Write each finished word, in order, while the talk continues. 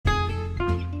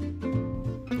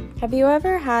Have you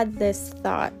ever had this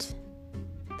thought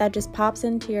that just pops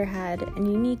into your head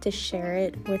and you need to share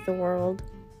it with the world?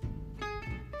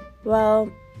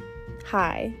 Well,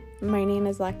 hi, my name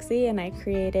is Lexi and I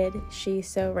created She's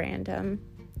So Random.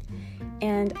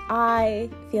 And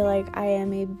I feel like I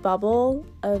am a bubble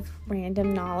of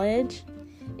random knowledge.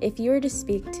 If you were to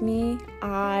speak to me,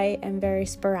 I am very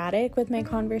sporadic with my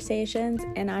conversations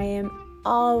and I am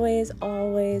always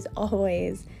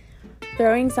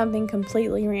throwing something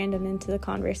completely random into the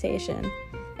conversation.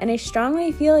 And I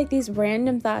strongly feel like these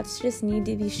random thoughts just need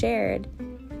to be shared.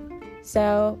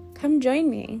 So come join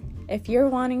me if you're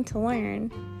wanting to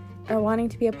learn or wanting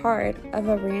to be a part of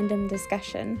a random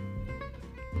discussion.